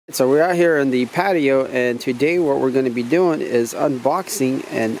So we're out here in the patio, and today what we're going to be doing is unboxing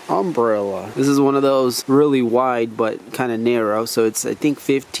an umbrella. This is one of those really wide but kind of narrow, so it's I think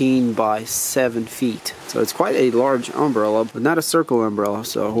 15 by 7 feet. So it's quite a large umbrella, but not a circle umbrella,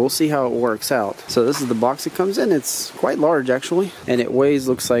 so we'll see how it works out. So this is the box it comes in. It's quite large actually, and it weighs,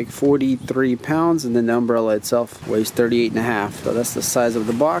 looks like 43 pounds, and then the umbrella itself weighs 38.5. So that's the size of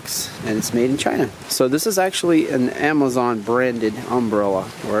the box, and it's made in China. So this is actually an Amazon branded umbrella,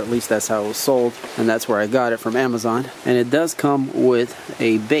 or at least that's how it was sold, and that's where I got it, from Amazon. And it does come with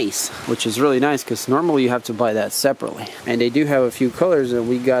a base, which is really nice because normally you have to buy that separately. And they do have a few colors, and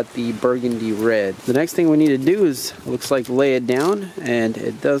we got the burgundy red. The next thing we need to do is, looks like, lay it down, and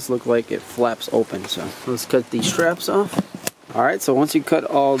it does look like it flaps open. So let's cut these straps off. Alright, so once you cut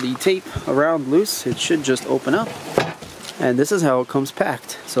all the tape around loose, it should just open up. And this is how it comes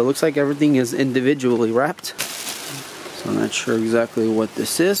packed. So it looks like everything is individually wrapped. So I'm not sure exactly what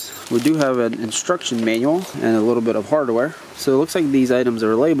this is. We do have an instruction manual and a little bit of hardware. So it looks like these items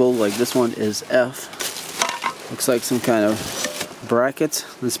are labeled, like this one is F. Looks like some kind of brackets.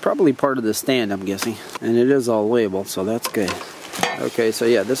 It's probably part of the stand, I'm guessing. And it is all labeled, so that's good. Okay, so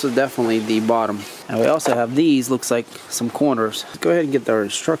yeah, this is definitely the bottom. And we also have these, looks like some corners. Let's go ahead and get our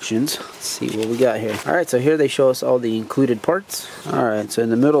instructions. Let's see what we got here. Alright, so here they show us all the included parts. Alright, so in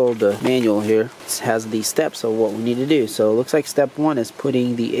the middle of the manual here, it has the steps of what we need to do. So it looks like step 1 is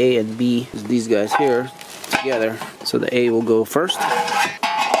putting the A and B, these guys here, together. So the A will go first,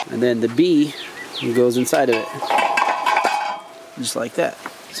 and then the B goes inside of it. Just like that.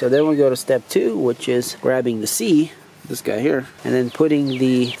 So then we go to step 2, which is grabbing the C, this guy here, and then putting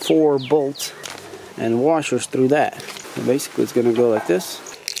the 4 bolts and washers through that. So basically it's going to go like this.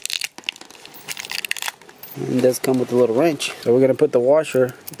 And it does come with a little wrench. So we're going to put the washer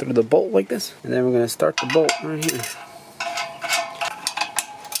through the bolt like this, and then we're going to start the bolt right here.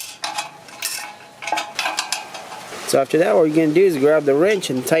 So after that, what you're going to do is grab the wrench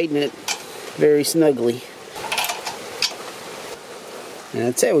and tighten it very snugly. And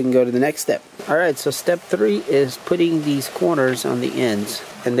that's it, we can go to the next step. Alright, so step 3 is putting these corners on the ends.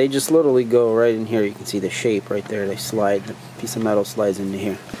 And they just literally go right in here. You can see the shape right there. They slide, the piece of metal slides into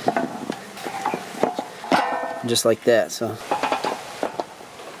here. Just like that, so.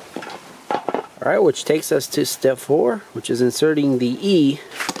 Alright, which takes us to step 4, which is inserting the E.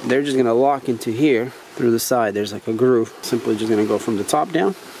 They're just going to lock into here through the side. There's like a groove. Simply just going to go from the top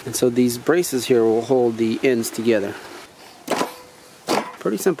down. And so these braces here will hold the ends together.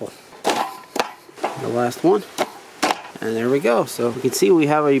 Pretty simple. The last one, and there we go. So you can see we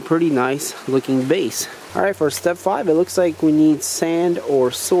have a pretty nice looking base. Alright, for step 5, it looks like we need sand or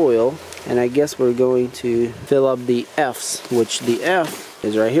soil, and I guess we're going to fill up the F's, which the F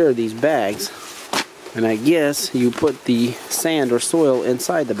is right here, these bags. And I guess you put the sand or soil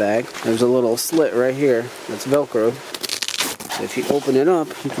inside the bag. There's a little slit right here that's Velcro. If you open it up,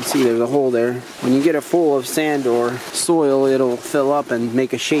 you can see there's a hole there. When you get it full of sand or soil, it'll fill up and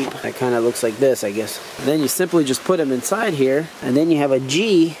make a shape that kind of looks like this, I guess. And then you simply just put them inside here, and then you have a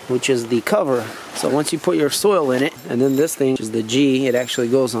G, which is the cover. So once you put your soil in it, and then this thing, which is the G, it actually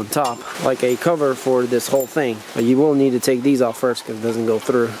goes on top, like a cover for this whole thing. But you will need to take these off first because it doesn't go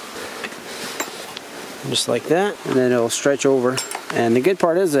through. Just like that, and then it'll stretch over. And the good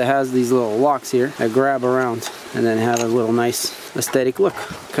part is it has these little locks here that grab around and then have a little nice aesthetic look,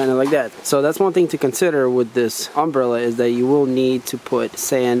 kind of like that. So that's one thing to consider with this umbrella, is that you will need to put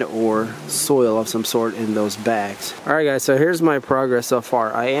sand or soil of some sort in those bags. Alright guys, so here's my progress so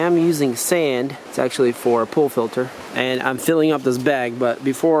far. I am using sand. It's actually for a pool filter, and I'm filling up this bag. But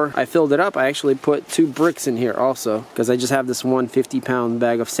before I filled it up, I actually put 2 bricks in here also, because I just have this 150-pound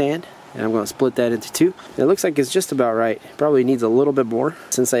bag of sand. And I'm going to split that into 2. It looks like it's just about right. Probably needs a little bit more.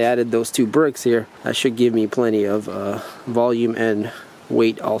 Since I added those 2 bricks here, that should give me plenty of volume and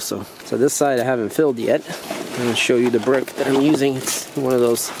weight also. So this side I haven't filled yet. I'm going to show you the brick that I'm using. It's one of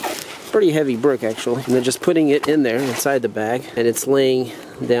those pretty heavy brick actually. And then just putting it in there inside the bag, and it's laying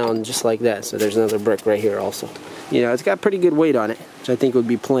down just like that. So there's another brick right here also. You know, it's got pretty good weight on it, which I think would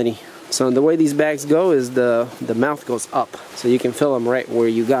be plenty. So the way these bags go is the mouth goes up, so you can fill them right where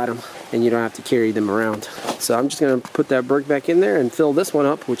you got them, and you don't have to carry them around. So I'm just going to put that brick back in there and fill this one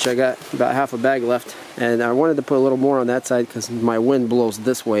up, which I got about half a bag left. And I wanted to put a little more on that side because my wind blows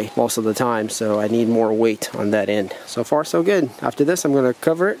this way most of the time, so I need more weight on that end. So far so good. After this I'm going to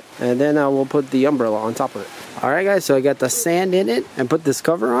cover it, and then I will put the umbrella on top of it. Alright guys, so I got the sand in it and put this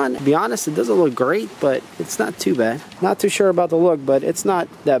cover on. To be honest, it doesn't look great, but it's not too bad. Not too sure about the look, but it's not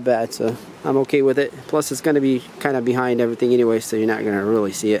that bad. So I'm okay with it. Plus it's going to be kind of behind everything anyway, so you're not going to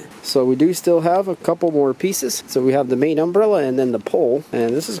really see it. So we do still have a couple more pieces. So we have the main umbrella and then the pole,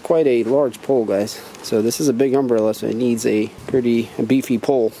 and this is quite a large pole, guys. So this is a big umbrella, so it needs a pretty beefy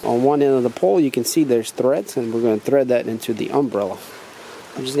pole. On one end of the pole you can see there's threads, and we're going to thread that into the umbrella.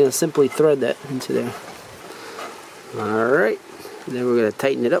 I'm just going to simply thread that into there. Alright, then we're going to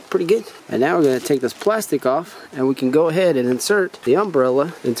tighten it up pretty good. And now we're going to take this plastic off, and we can go ahead and insert the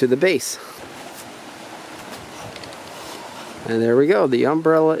umbrella into the base. And there we go, the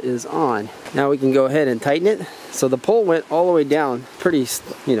umbrella is on. Now we can go ahead and tighten it. So the pole went all the way down, pretty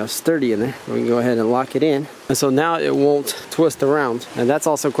sturdy in there. We can go ahead and lock it in. And so now it won't twist around. And that's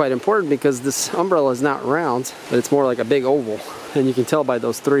also quite important because this umbrella is not round, but it's more like a big oval. And you can tell by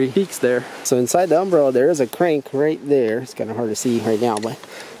those 3 peaks there. So inside the umbrella there is a crank right there. It's kind of hard to see right now, but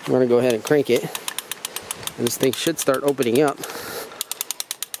I'm going to go ahead and crank it. And this thing should start opening up.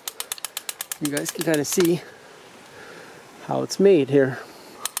 You guys can kind of see how it's made here.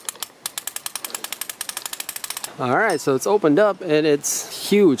 Alright, so it's opened up and it's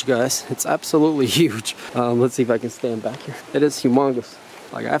huge, guys. It's absolutely huge. Let's see if I can stand back here. It is humongous.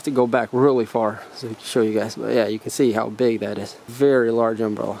 Like, I have to go back really far so I can show you guys. But yeah, you can see how big that is. Very large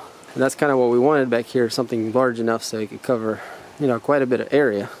umbrella. And that's kind of what we wanted back here, something large enough so it could cover, quite a bit of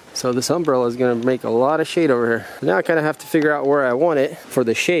area. So this umbrella is going to make a lot of shade over here. Now I kind of have to figure out where I want it for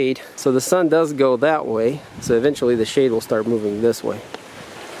the shade. So the sun does go that way, so eventually the shade will start moving this way.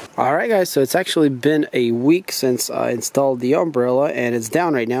 Alright guys, so it's actually been a week since I installed the umbrella, and it's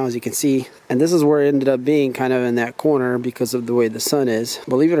down right now, as you can see. And this is where it ended up being, kind of in that corner because of the way the sun is.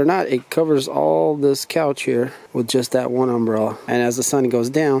 Believe it or not, it covers all this couch here with just that one umbrella. And as the sun goes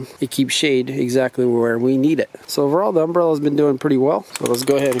down, it keeps shade exactly where we need it. So overall, the umbrella's been doing pretty well. So let's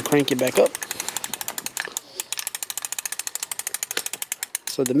go ahead and crank it back up.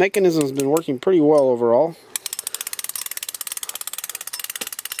 So the mechanism's been working pretty well overall.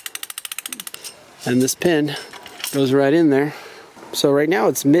 And this pin goes right in there. So right now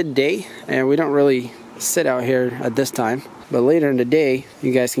it's midday and we don't really sit out here at this time, but later in the day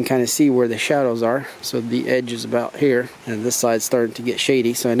you guys can kind of see where the shadows are. So the edge is about here and this side's starting to get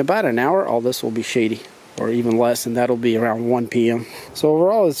shady. So in about an hour all this will be shady, or even less, and that'll be around 1 p.m. So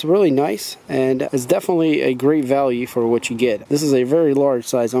overall it's really nice, and it's definitely a great value for what you get. This is a very large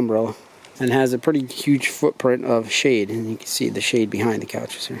size umbrella and has a pretty huge footprint of shade, and you can see the shade behind the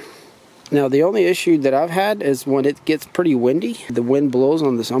couches here. Now the only issue that I've had is when it gets pretty windy, the wind blows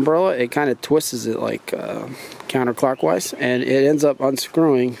on this umbrella, it kind of twists it like counterclockwise, and it ends up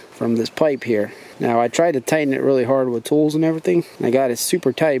unscrewing from this pipe here. Now I tried to tighten it really hard with tools and everything. I got it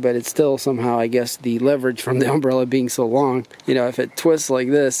super tight, but it's still somehow, I guess, the leverage from the umbrella being so long, if it twists like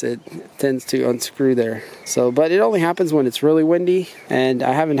this, it tends to unscrew there. So, but it only happens when it's really windy, and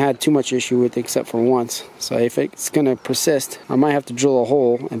I haven't had too much issue with it except for once. So if it's gonna persist, I might have to drill a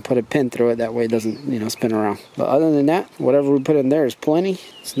hole and put a pin through it, that way it doesn't, spin around. But other than that, whatever we put in there is plenty.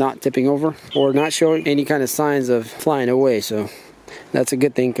 It's not tipping over or not showing any kind of signs of flying away, so that's a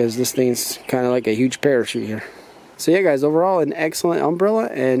good thing because this thing's kind of like a huge parachute here. So yeah guys, overall an excellent umbrella,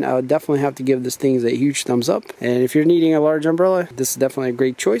 and I would definitely have to give this thing a huge thumbs up. And if you're needing a large umbrella, this is definitely a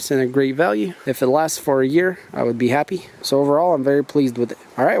great choice and a great value. If it lasts for a year, I would be happy. So overall, I'm very pleased with it.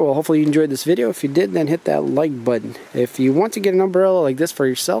 Alright, well hopefully you enjoyed this video. If you did, then hit that like button. If you want to get an umbrella like this for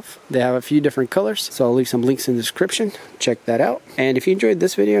yourself, they have a few different colors, so I'll leave some links in the description. Check that out. And if you enjoyed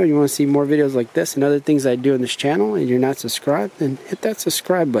this video and you want to see more videos like this and other things I do in this channel and you're not subscribed, then hit that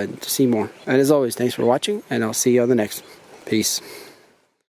subscribe button to see more. And as always, thanks for watching, and I'll see you on the next one. Peace.